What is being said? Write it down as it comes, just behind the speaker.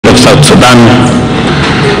South Sudan,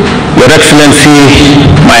 Your Excellency,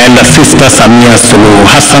 my elder sister Samia Suluhu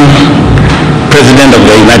Hassan, President of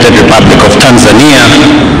the United Republic of Tanzania,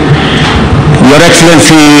 Your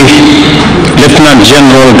Excellency, Lieutenant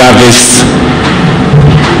General Davis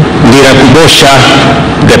Ndirakubosha,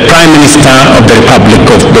 the Prime Minister of the Republic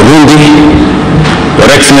of Burundi, Your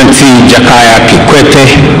Excellency Jakaya Kikwete,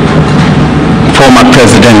 former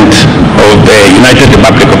President of the United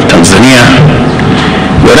Republic of Tanzania,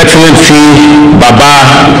 Your Excellency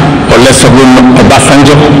Baba Olusegun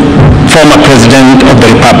Obasanjo, former President of the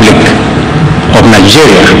Republic of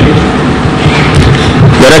Nigeria,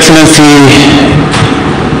 Your Excellency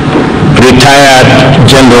retired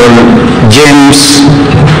General James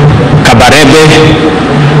Kabarebe,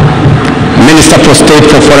 Minister for State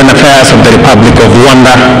for Foreign Affairs of the Republic of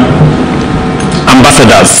Rwanda,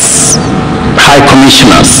 ambassadors, high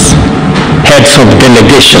commissioners, heads of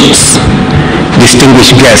delegations,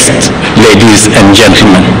 distinguished guests, ladies and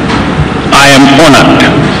gentlemen. I am honored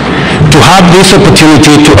to have this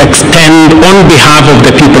opportunity to extend on behalf of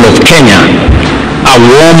the people of Kenya a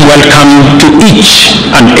warm welcome to each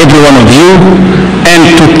and every one of you, and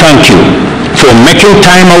to thank you for making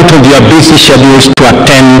time out of your busy schedules to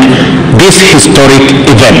attend this historic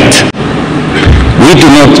event. We do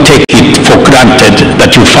not take it for granted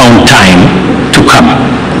that you found time to come.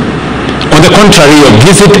 On the contrary, your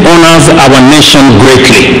visit honors our nation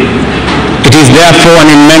greatly. It is therefore an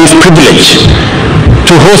immense privilege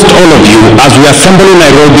to host all of you as we assemble in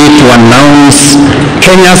Nairobi to announce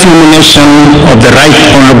Kenya's nomination of the Right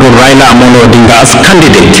Honorable Raila Odinga as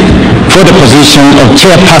candidate for the position of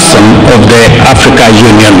Chairperson of the Africa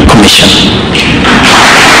Union Commission.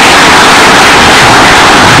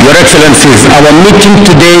 Your Excellencies, our meeting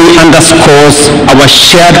today underscores our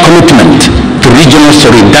shared commitment to regional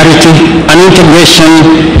solidarity and integration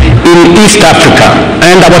in East Africa,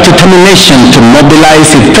 and our determination to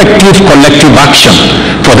mobilize effective collective action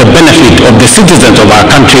for the benefit of the citizens of our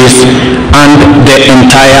countries and the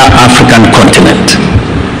entire African continent.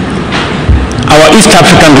 Our East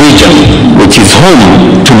African region, which is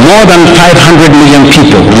home to more than 500 million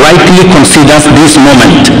people, rightly considers this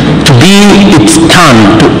moment to be its turn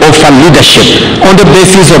to offer leadership on the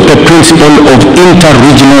basis of the principle of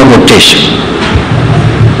inter-regional rotation.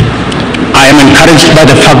 I am encouraged by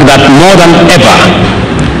the fact that more than ever,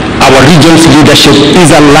 our region's leadership is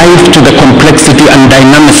alive to the complexity and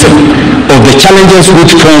dynamism of the challenges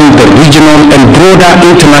which form the regional and broader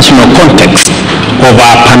international context of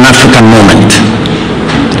our Pan-African moment.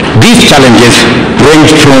 These challenges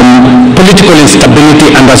range from political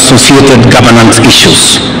instability and associated governance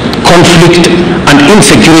issues, conflict and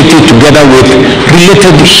insecurity together with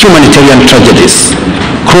related humanitarian tragedies,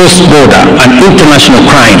 cross-border and international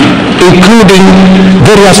crime, including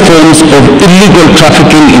various forms of illegal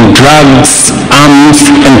trafficking in drugs, arms,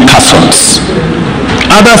 and persons.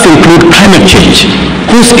 Others include climate change,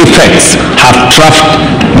 whose effects have trapped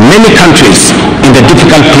many countries in the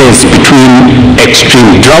difficult place between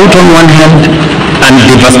extreme drought on one hand and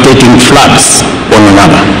devastating floods on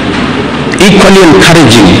another. Equally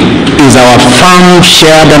encouraging is our firm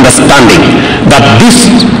shared understanding that this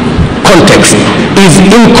context is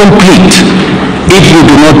incomplete if we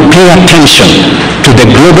do not pay attention to the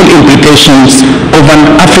global implications of an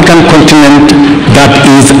African continent that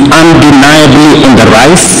is undeniably on the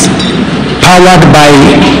rise, powered by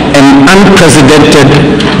an unprecedented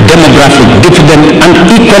demographic dividend and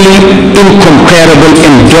equally incomparable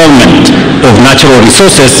endowment of natural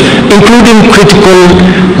resources, including critical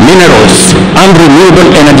minerals and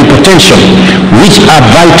renewable energy potential, which are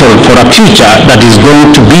vital for a future that is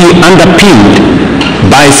going to be underpinned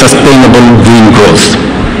by sustainable green growth.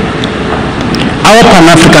 Our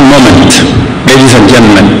Pan-African moment, ladies and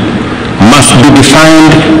gentlemen, must be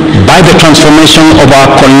defined by the transformation of our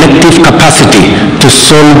collective capacity to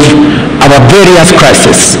solve our various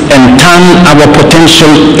crises and turn our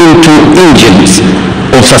potential into engines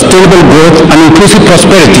of sustainable growth and inclusive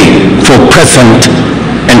prosperity for present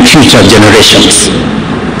and future generations.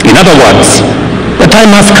 In other words, the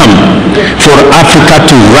time has come for Africa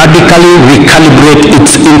to radically recalibrate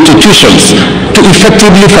its institutions to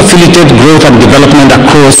effectively facilitate growth and development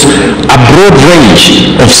across a broad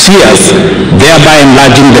range of spheres, thereby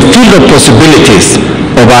enlarging the field of possibilities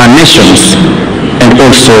of our nations and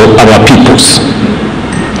also our peoples.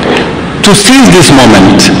 To seize this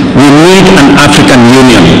moment, we need an African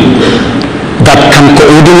Union that can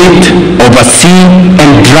coordinate, oversee, and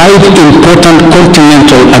drive important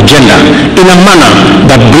continental agenda in a manner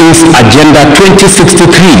that brings Agenda 2063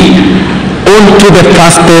 onto the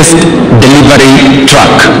fastest delivery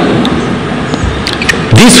track.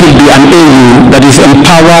 This will be an AU that is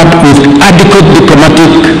empowered with adequate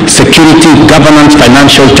diplomatic, security, governance,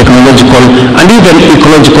 financial, technological, and even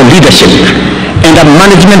ecological leadership, and a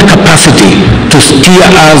management capacity to steer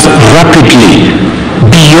us rapidly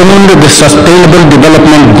beyond the sustainable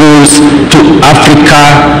development goals to Africa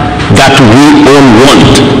that we all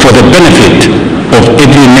want for the benefit of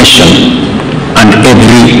every nation and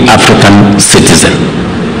every African citizen.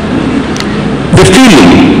 The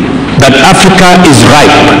feeling that Africa is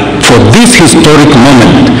ripe for this historic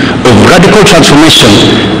moment of radical transformation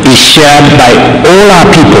is shared by all our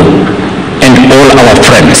people and all our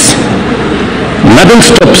friends. Nothing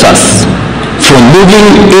stops us from moving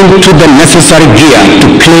into the necessary gear to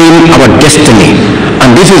claim our destiny,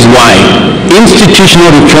 and this is why institutional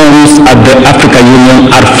reforms at the African Union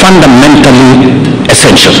are fundamentally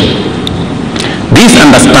essential. This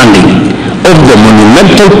understanding of the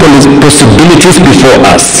monumental possibilities before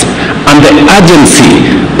us and the urgency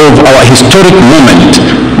of our historic moment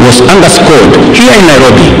was underscored here in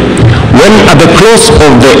Nairobi when, at the close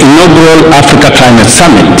of the inaugural Africa Climate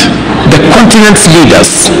Summit, the continent's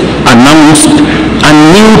leaders announced a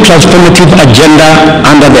new transformative agenda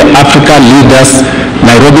under the Africa Leaders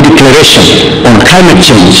Nairobi Declaration on Climate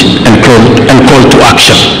Change and call to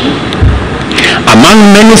action. Among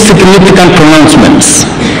many significant pronouncements,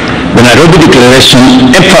 the Nairobi Declaration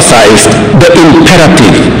emphasized the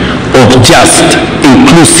imperative of just,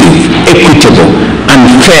 inclusive, equitable, and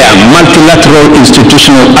fair multilateral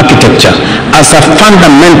institutional architecture as a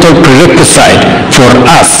fundamental prerequisite for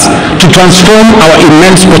us to transform our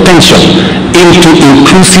immense potential into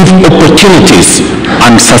inclusive opportunities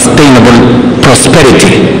and sustainable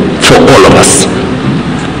prosperity for all of us.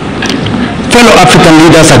 Fellow African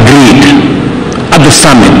leaders agreed at the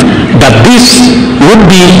summit that this would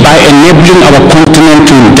be by enabling our continent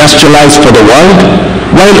to industrialize for the world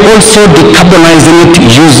while also decarbonizing it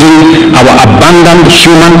using our abundant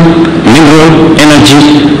human, mineral,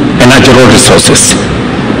 energy, and natural resources.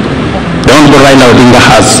 The Honorable Raila Odinga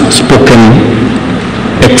has spoken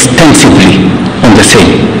extensively on the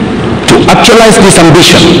same. To actualize this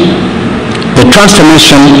ambition, the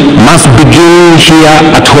transformation must begin here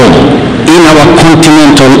at home in our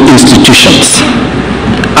continental institutions.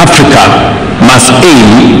 Africa must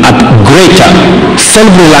aim at greater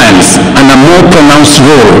self-reliance and a more pronounced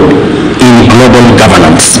role in global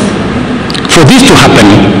governance. For this to happen,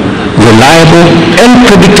 reliable and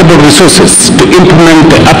predictable resources to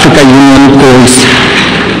implement the African Union goals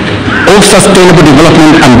of sustainable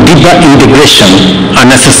development and deeper integration are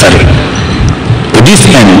necessary. To this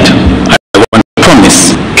end,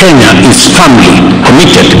 Kenya is firmly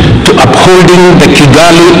committed to upholding the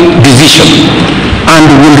Kigali decision and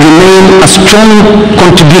will remain a strong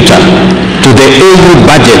contributor to the AU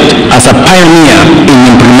budget as a pioneer in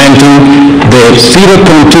implementing the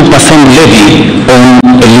 0.2% levy on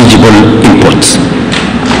eligible imports.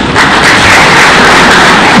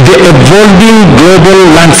 The evolving global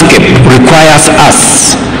landscape requires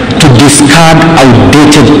us to discard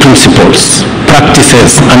outdated principles,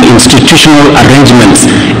 practices, and institutional arrangements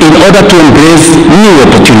in order to embrace new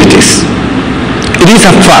opportunities. It is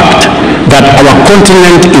a fact that our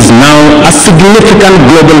continent is now a significant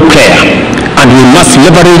global player, and we must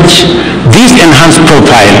leverage this enhanced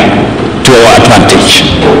profile to our advantage.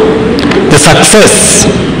 The success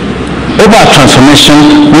of our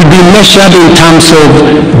transformation will be measured in terms of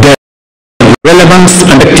the relevance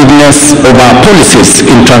and effectiveness of our policies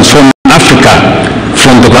in transforming Africa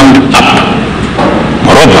from the ground up.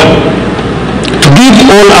 Moreover, to give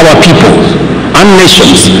all our people and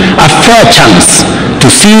nations a fair chance to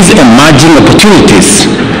seize emerging opportunities,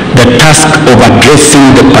 the task of addressing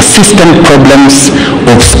the persistent problems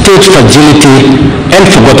of state fragility and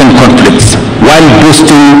forgotten conflicts while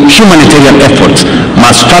boosting humanitarian efforts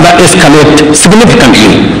must further escalate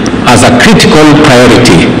significantly as a critical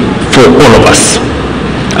priority for all of us.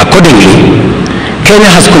 Accordingly, Kenya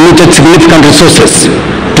has committed significant resources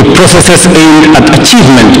to processes aimed at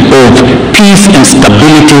achievement of peace and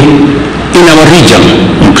stability in our region,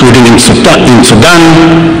 including in Sudan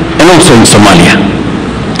and also in Somalia.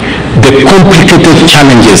 The complicated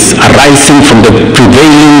challenges arising from the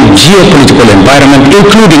prevailing geopolitical environment,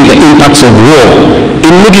 including the impacts of war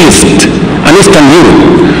in Middle East and Eastern Europe,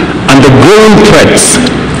 and the growing threats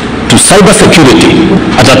to cybersecurity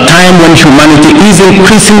at a time when humanity is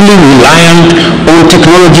increasingly reliant on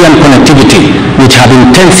technology and connectivity, which have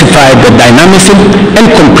intensified the dynamism and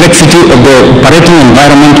complexity of the operating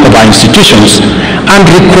environment of our institutions and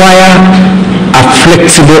require a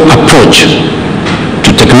flexible approach to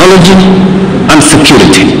technology and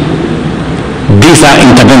security. These are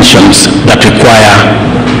interventions that require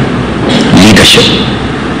leadership.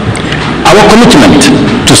 Our commitment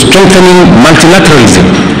to strengthening multilateralism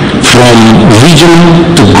from regional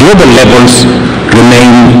to global levels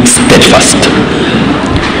remains steadfast.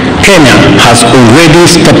 Kenya has already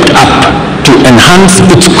stepped up to enhance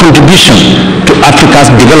its contribution to Africa's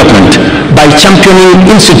development by championing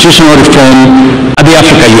institutional reform at the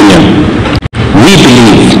Africa Union. We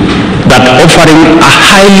believe that offering a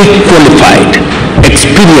highly qualified,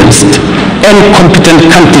 experienced, and competent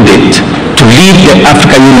candidate to lead the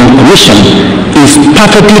Africa Union Commission is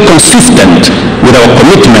perfectly consistent with our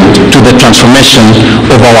commitment to the transformation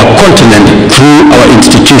of our continent through our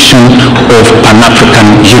institution of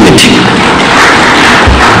Pan-African unity.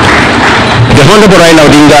 The Honorable Raila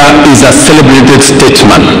Odinga is a celebrated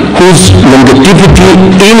statesman whose longevity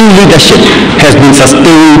in leadership has been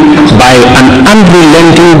sustained by an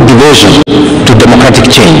unrelenting devotion to democratic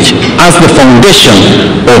change as the foundation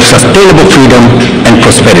of sustainable freedom and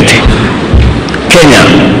prosperity. Kenya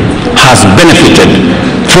has benefited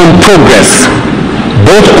from progress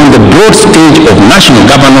both on the broad stage of national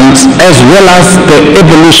governance as well as the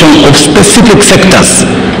evolution of specific sectors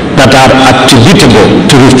that are attributable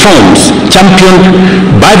to reforms championed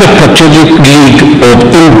by the patriotic league of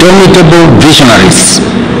indomitable visionaries,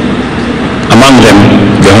 among them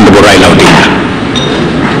the Honorable Raila Odinga.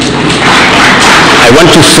 I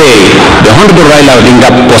want to say the Honorable Raila Odinga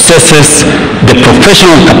possesses the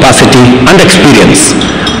professional capacity and experience,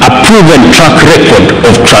 a proven track record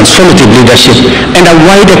of transformative leadership, and a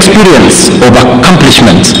wide experience of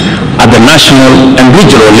accomplishments at the national and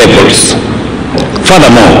regional levels.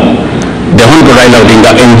 Furthermore, the Honorable Raila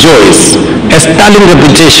Odinga enjoys a sterling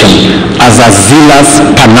reputation as a zealous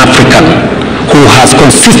Pan-African who has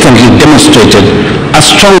consistently demonstrated a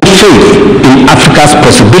strong faith in Africa's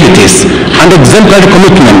possibilities and exemplary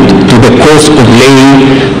commitment to the cause of laying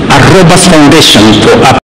a robust foundation for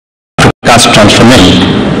Africa's transformation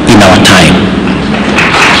in our time.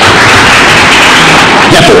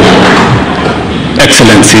 Therefore,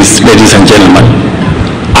 Excellencies, ladies and gentlemen,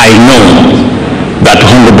 I know that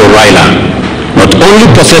Honorable Raila not only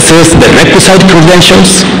possesses the requisite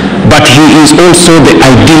credentials, but he is also the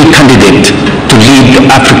ideal candidate to lead the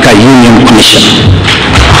Africa Union Commission.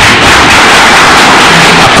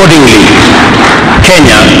 Accordingly,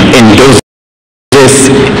 Kenya endorses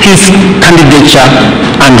his candidature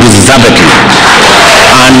unreservedly,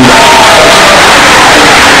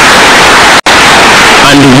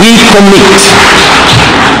 and we commit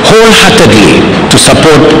wholeheartedly to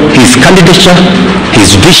support his candidature,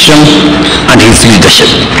 his vision, and his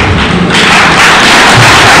leadership.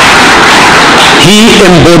 He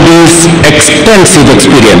embodies extensive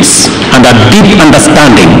experience and a deep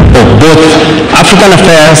understanding of both African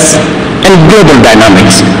affairs and global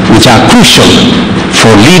dynamics, which are crucial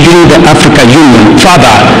for leading the Africa Union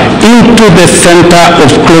further into the center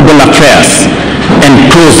of global affairs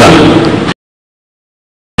and closer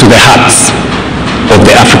to the hearts of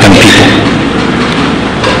the African people.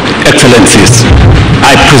 Excellencies,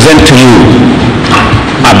 I present to you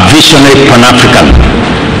a visionary Pan-African,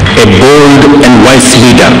 a bold and wise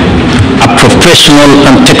leader, a professional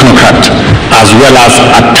and technocrat, as well as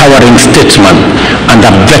a towering statesman and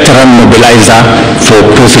a veteran mobilizer for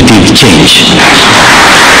positive change.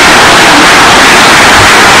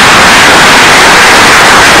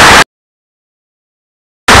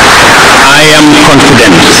 I am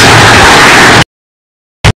confident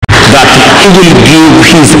that he will give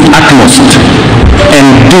his utmost and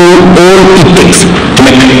do all it takes to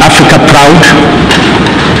make Africa proud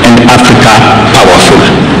and Africa powerful.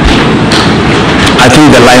 I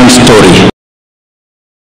think the lion story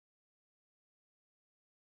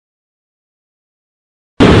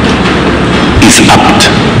is apt.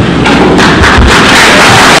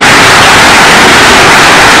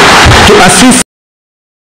 To assist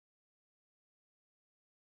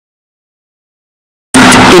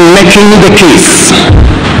in making the case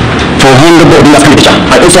for Honorable Odinga's candidature,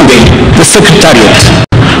 I also unveiled the Secretariat,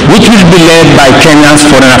 which will be led by Kenya's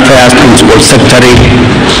Foreign Affairs Principal Secretary,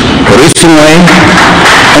 Rigathi Gachagua,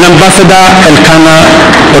 and Ambassador Elkanah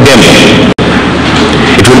Odembe.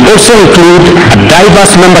 It will also include a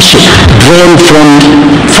diverse membership drawn from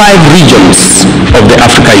 5 regions of the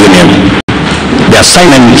Africa Union. The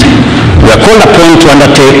assignment we are called upon to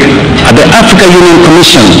undertake at the Africa Union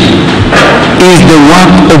Commission is the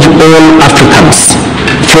work of all Africans,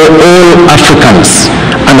 for all Africans,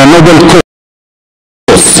 and a noble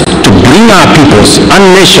cause to bring our peoples and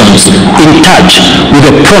nations in touch with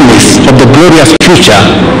the promise of the glorious future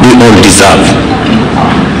we all deserve.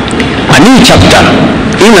 A new chapter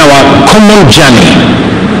in our common journey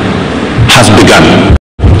has begun.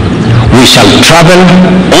 We shall travel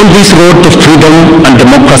on this road to freedom and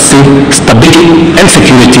democracy, stability and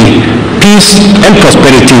security, peace and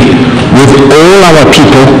prosperity with all our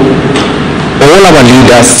people, all our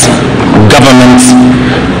leaders, governments,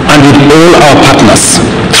 and with all our partners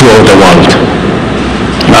throughout the world.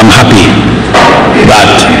 And I'm happy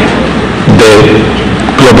that the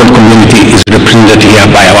global community is represented here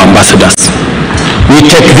by our ambassadors. We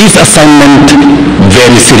take this assignment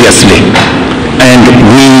very seriously, and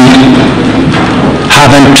we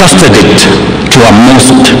have entrusted it to our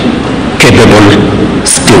most capable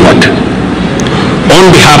steward. On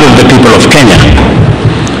behalf of the people of Kenya,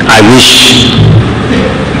 I wish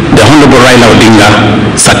the Honorable Raila Odinga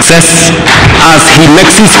success as he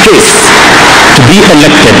makes his case to be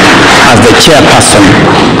elected as the chairperson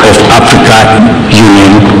of Africa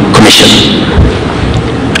Union Commission.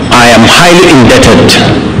 I am highly indebted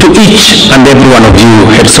to each and every one of you,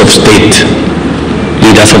 heads of state,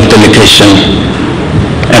 leaders of delegation,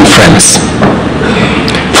 and friends,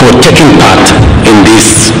 for taking part in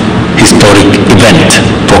this historic event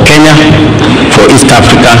for Kenya, for East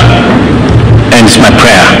Africa, and it's my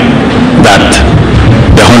prayer that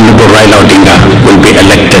the Honorable Raila Odinga will be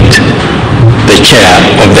elected the chair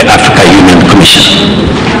of the Africa Union Commission.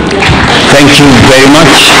 Thank you very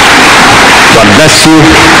much. God bless you.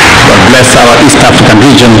 God bless our East African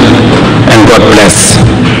region, and God bless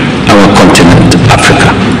our continent,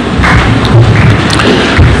 Africa.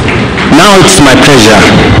 Now it's my pleasure,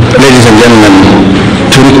 ladies and gentlemen,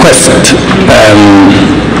 to request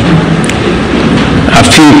a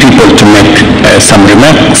few people to make some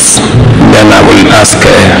remarks. Then I will ask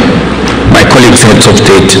my colleagues, heads of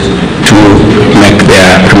state, to make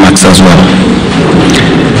their remarks as well.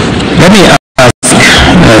 Let me ask,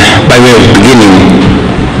 by way of beginning,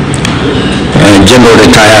 General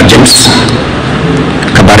Retired James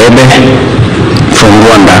Kabarebe from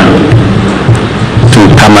Rwanda to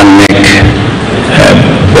come and make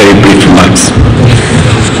very brief remarks.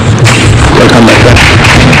 Welcome, my friend.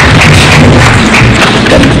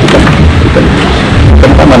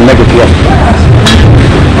 Come and make it here.